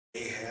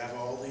have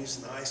all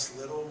these nice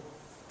little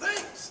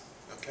things,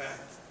 okay?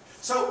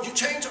 So you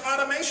change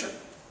automation.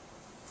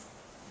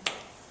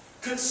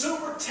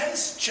 Consumer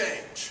taste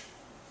change.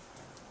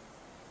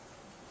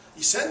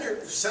 You send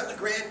the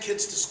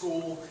grandkids to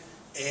school,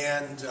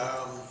 and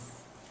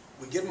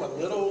we give them a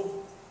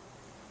little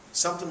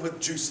something with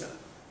juice in it.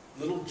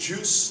 Little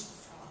juice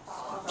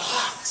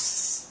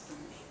box.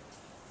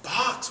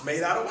 Box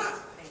made out of what?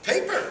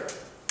 Paper.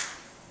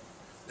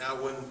 Now,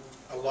 when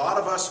a lot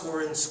of us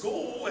were in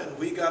school and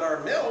we got our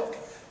milk,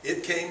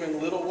 it came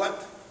in little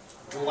what?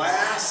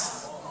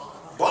 Glass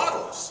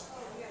bottles.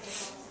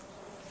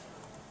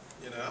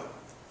 You know?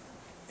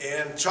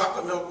 And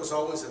chocolate milk was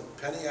always a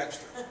penny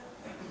extra.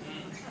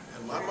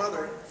 And my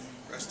mother,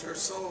 rest her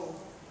soul,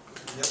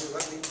 never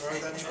let me borrow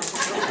that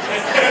chocolate milk.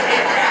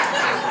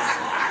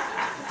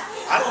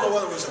 I don't know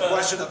whether it was a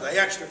question of the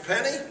extra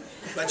penny,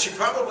 but she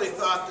probably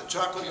thought that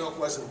chocolate milk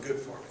wasn't good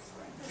for me.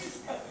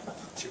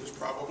 She was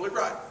probably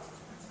right.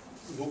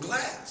 Little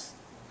glass.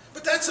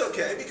 But that's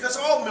okay, because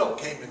all milk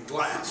came in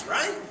glass,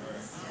 right?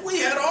 We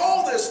had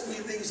all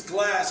these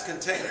glass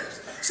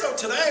containers. So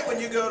today, when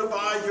you go to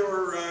buy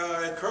your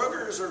at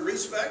Kroger's or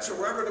Respects or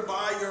wherever to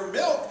buy your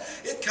milk,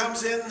 it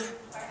comes in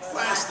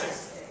plastic.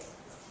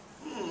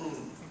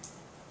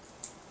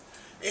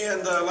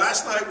 And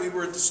last night we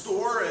were at the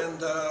store,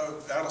 and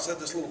Alice had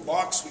this little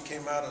box. We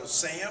came out of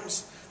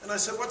Sam's, and I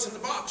said, "What's in the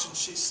box?" And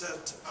she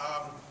said,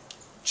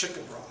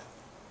 "Chicken broth."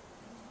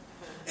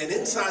 And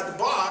inside the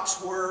box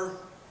were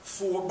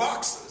 4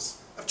 boxes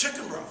of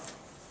chicken broth.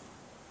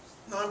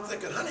 Now I'm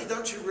thinking, honey,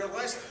 don't you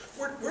realize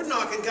we're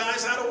knocking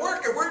guys out of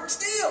work at Wirt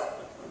Steel?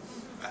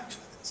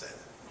 Actually, I didn't say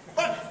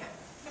that.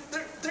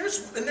 But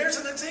there's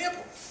an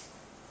example.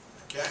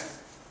 Okay?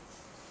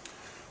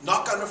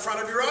 Knock on the front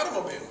of your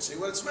automobile and see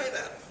what it's made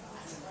out of.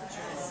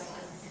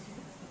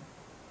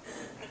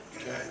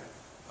 Okay?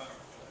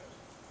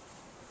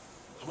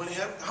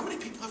 How many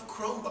people have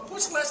chrome bumpers?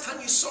 When's the last time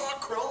you saw a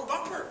chrome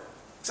bumper?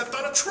 Except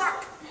on a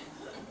truck.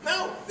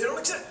 No, they don't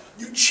exist.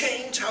 You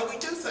change how we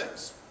do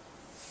things.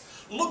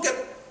 Look at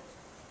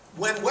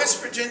when West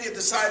Virginia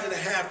decided to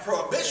have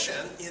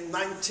prohibition in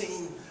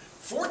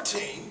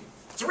 1914,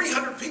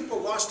 300 people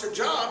lost their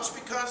jobs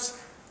because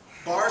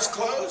bars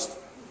closed,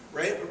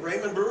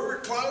 Raymond Brewer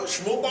closed,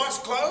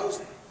 Schmulboss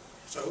closed.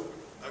 So,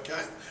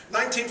 okay.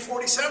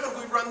 1947,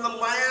 we run the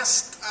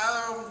last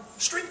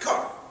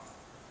streetcar.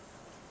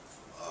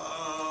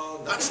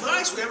 That's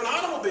nice, we have an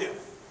automobile.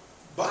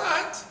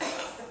 But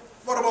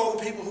what about all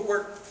the people who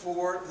work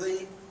for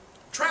the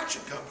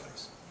traction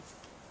companies?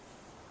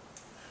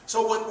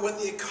 So when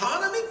the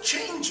economy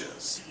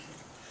changes,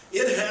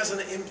 it has an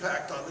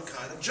impact on the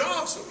kind of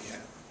jobs that we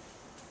have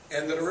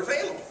and that are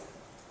available.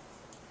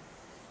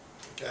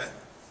 Okay?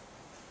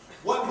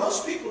 What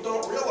most people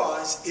don't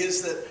realize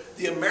is that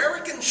the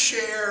American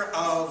share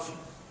of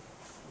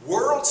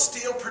world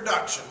steel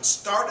production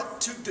started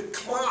to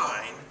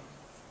decline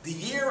the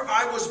year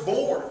I was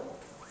born.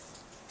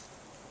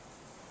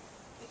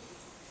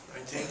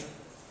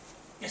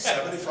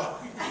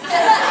 1975.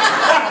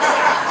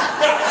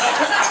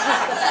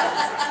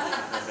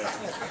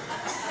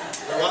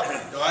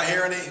 Do I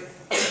hear any?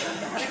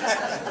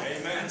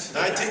 Amen.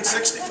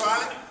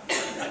 1965?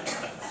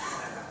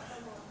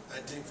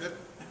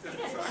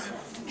 1955?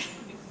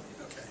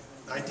 Okay.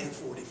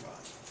 1945.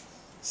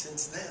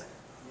 Since then.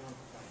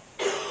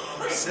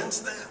 Since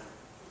then.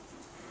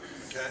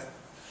 Okay.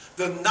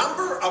 The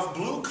number of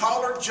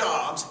blue-collar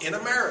jobs in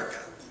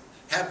America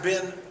have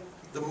been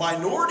the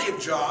minority of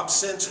jobs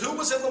since who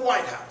was in the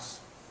White House?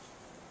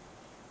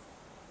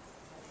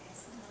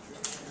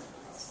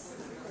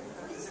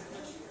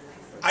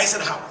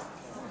 Eisenhower.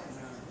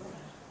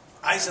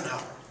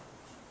 Eisenhower.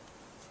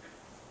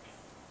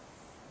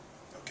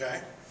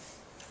 Okay?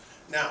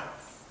 Now,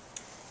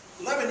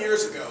 11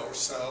 years ago or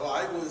so,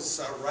 I was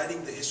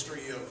writing the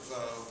history of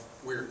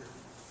Weirton.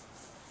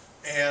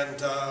 And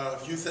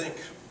if you think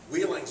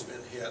Wheeling's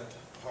been hit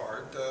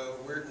hard,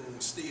 Weirton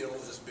Steel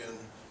has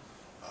been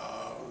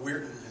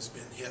Weirton has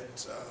been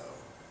hit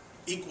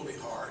equally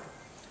hard.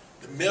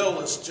 The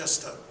mill is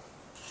just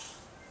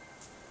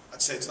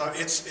I'd say it's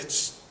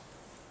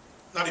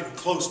not even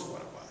close to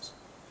what it was.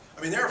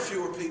 I mean, there are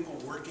fewer people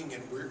working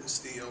in Weirton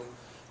Steel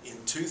in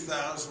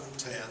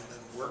 2010 than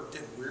worked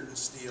in Weirton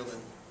Steel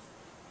in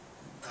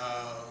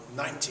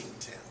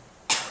 1910.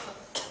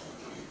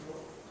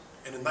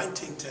 And in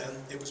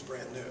 1910, it was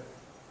brand new.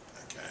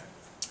 Okay?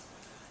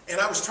 And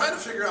I was trying to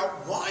figure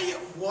out why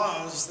it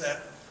was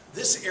that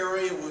this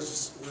area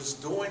was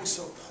doing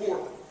so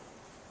poorly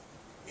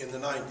in the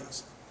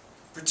 90s.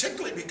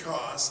 Particularly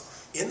because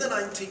in the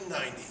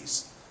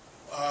 1990s,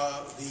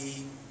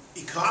 the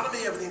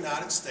economy of the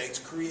United States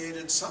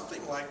created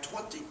something like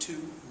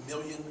 22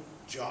 million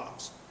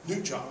jobs,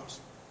 new jobs,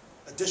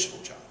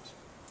 additional jobs.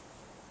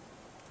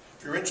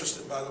 If you're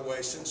interested, by the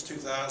way, since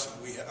 2000,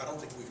 I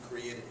don't think we've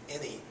created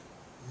any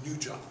new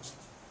jobs.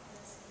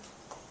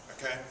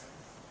 Okay?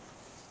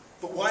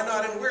 But why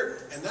not in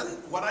Weirton? And then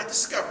what I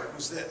discovered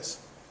was this.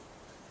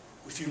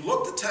 If you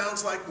looked at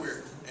towns like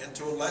Weirton, and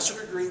to a lesser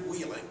degree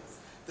Wheeling,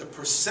 the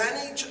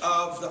percentage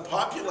of the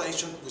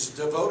population that was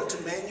devoted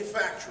to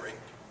manufacturing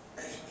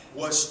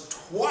was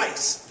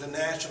twice the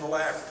national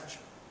average.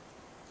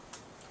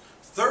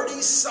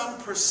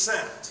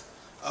 30-some%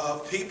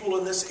 of people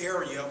in this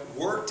area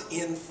worked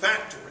in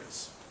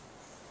factories.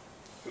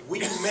 We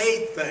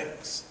made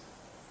things.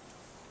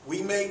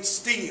 We made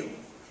steel.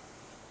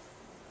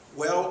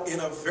 Well, in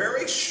a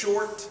very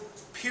short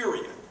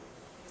period,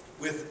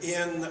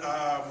 within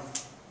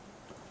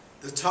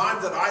the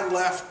time that I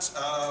left,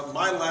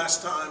 my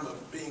last time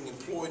of being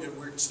employed at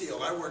Weird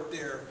Steel, I worked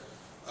there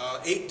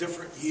 8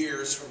 different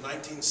years from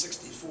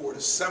 1964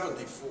 to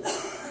 74.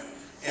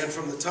 And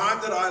from the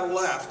time that I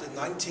left in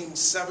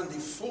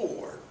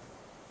 1974,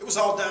 it was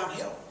all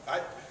downhill.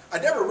 I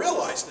never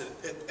realized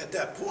it at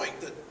that point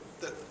that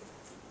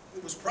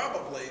it was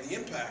probably the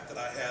impact that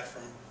I had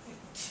from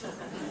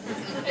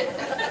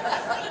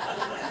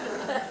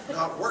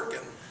not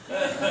working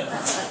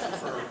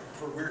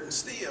for Weird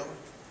Steel.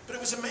 But it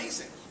was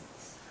amazing.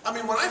 I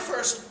mean, when I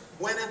first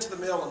went into the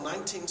mill in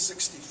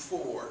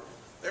 1964,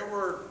 there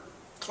were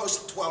close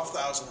to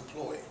 12,000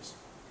 employees.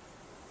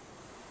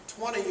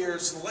 20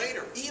 years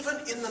later, even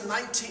in the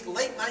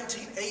late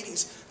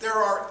 1980s, there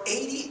are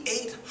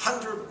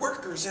 8,800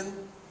 workers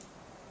in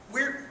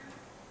Weird.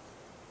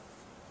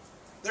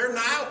 There are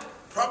now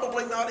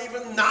probably not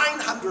even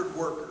 900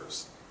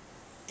 workers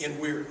in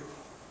Weird.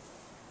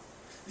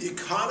 The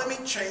economy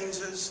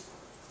changes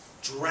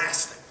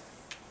drastically.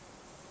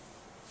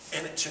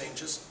 And it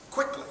changes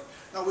quickly.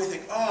 Now we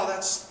think, oh,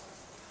 that's,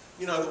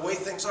 you know, the way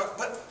things are.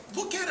 But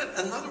look at it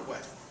another way.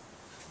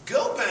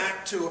 Go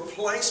back to a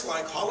place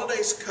like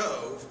Holliday's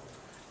Cove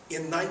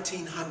in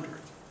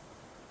 1900.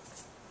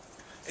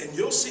 And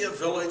you'll see a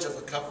village of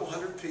a couple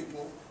hundred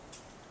people.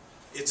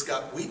 It's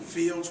got wheat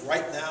fields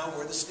right now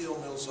where the steel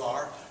mills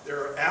are. There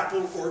are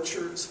apple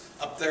orchards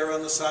up there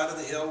on the side of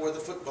the hill where the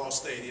football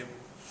stadium.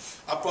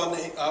 Up on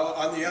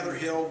the other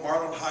hill,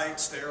 Marlin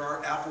Heights, there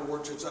are apple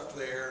orchards up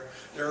there.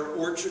 There are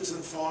orchards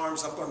and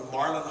farms up on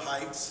Marlin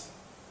Heights.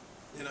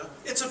 You know,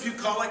 it's a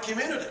bucolic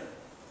community.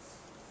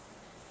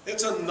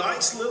 It's a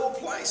nice little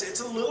place. It's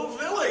a little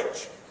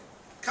village.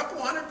 A couple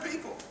hundred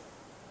people.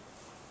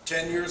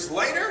 10 years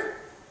later,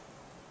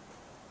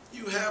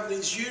 you have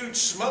these huge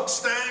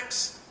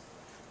smokestacks.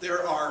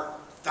 There are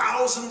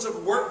thousands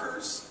of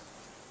workers.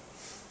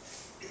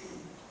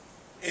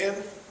 And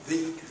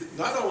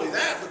not only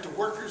that, but the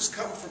workers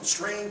come from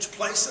strange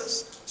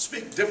places,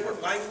 speak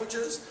different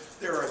languages.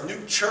 There are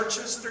new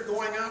churches that are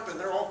going up, and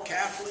they're all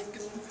Catholic,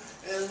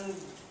 and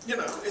you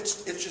know,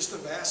 it's just a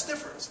vast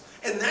difference.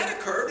 And that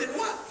occurred in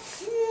what?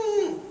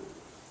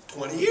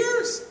 20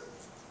 years.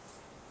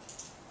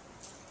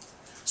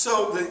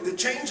 So the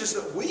changes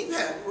that we've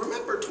had,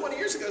 remember 20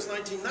 years ago is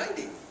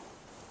 1990.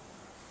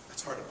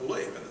 That's hard to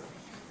believe, isn't it?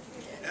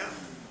 Yeah.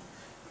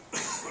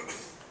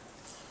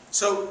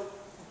 So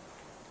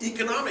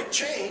economic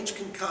change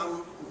can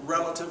come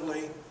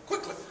relatively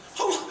quickly.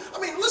 I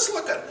mean, let's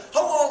look at it.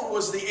 How long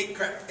was the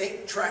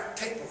 8-track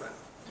tape around?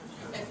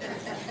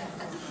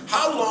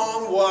 How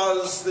long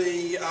was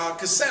the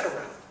cassette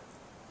around?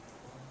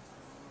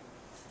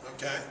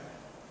 Okay.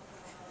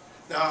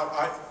 Now,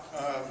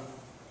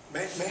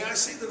 may I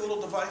see the little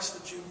device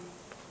that you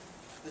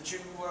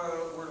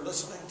were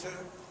listening to?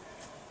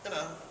 You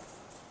know.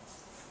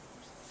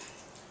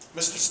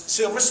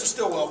 Mr.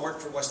 Stillwell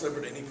worked for West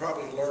Liberty, and he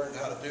probably learned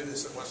how to do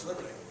this at West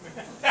Liberty.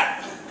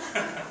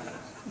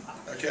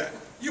 Okay.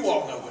 You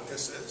all know what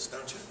this is,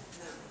 don't you?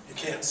 You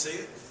can't see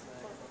it?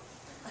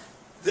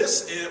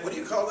 This is, what do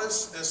you call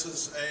this? This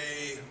is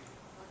a,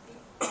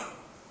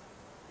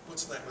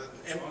 what's the name of it?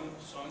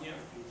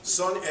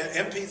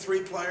 An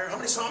MP3 player. How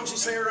many songs you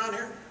say around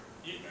here?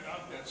 Yeah,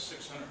 I've got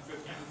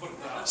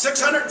 650.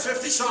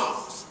 650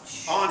 songs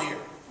on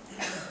here.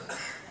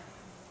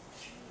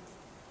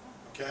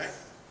 Okay?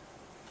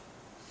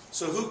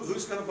 So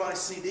who's going to buy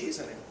CDs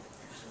anymore?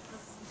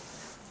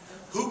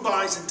 Who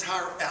buys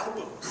entire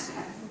albums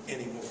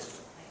anymore?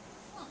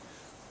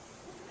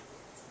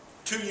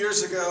 2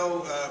 years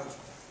ago,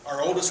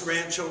 our oldest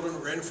grandchildren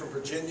were in from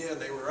Virginia,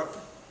 and they were up,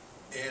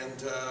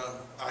 and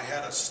I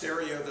had a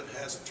stereo that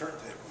has a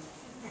turntable.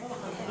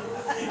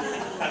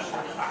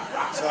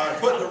 So I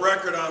put the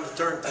record on the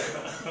turntable.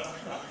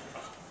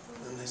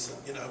 And they said,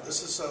 you know,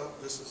 this is a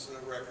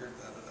record,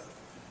 da, da, da.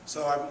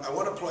 So I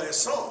want to play a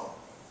song.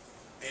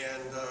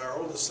 And our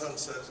oldest son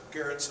says,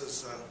 Garrett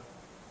says,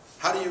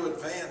 how do you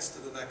advance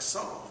to the next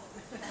song?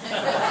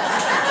 I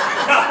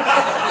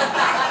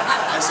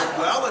said,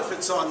 well, if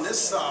it's on this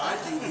side,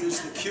 you use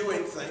the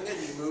queuing thing and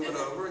you move it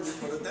over and you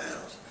put it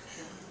down.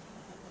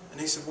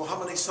 And he said, well, how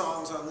many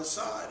songs on this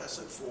side? I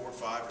said, 4 or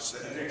 5 or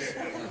 6.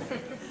 And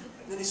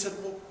then he said,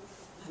 well,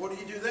 what do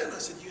you do then? I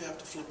said, you have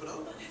to flip it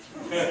over.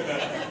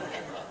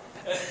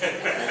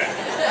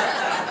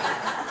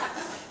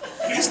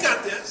 He's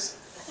got this.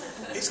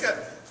 He's got...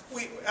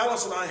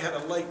 Alice and I had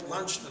a late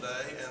lunch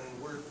today, and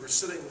we're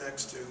sitting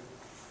next to,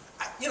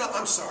 you know,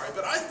 I'm sorry,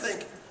 but I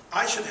think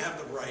I should have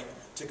the right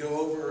to go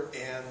over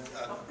and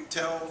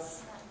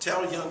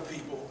tell young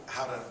people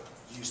how to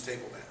use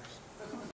table manners.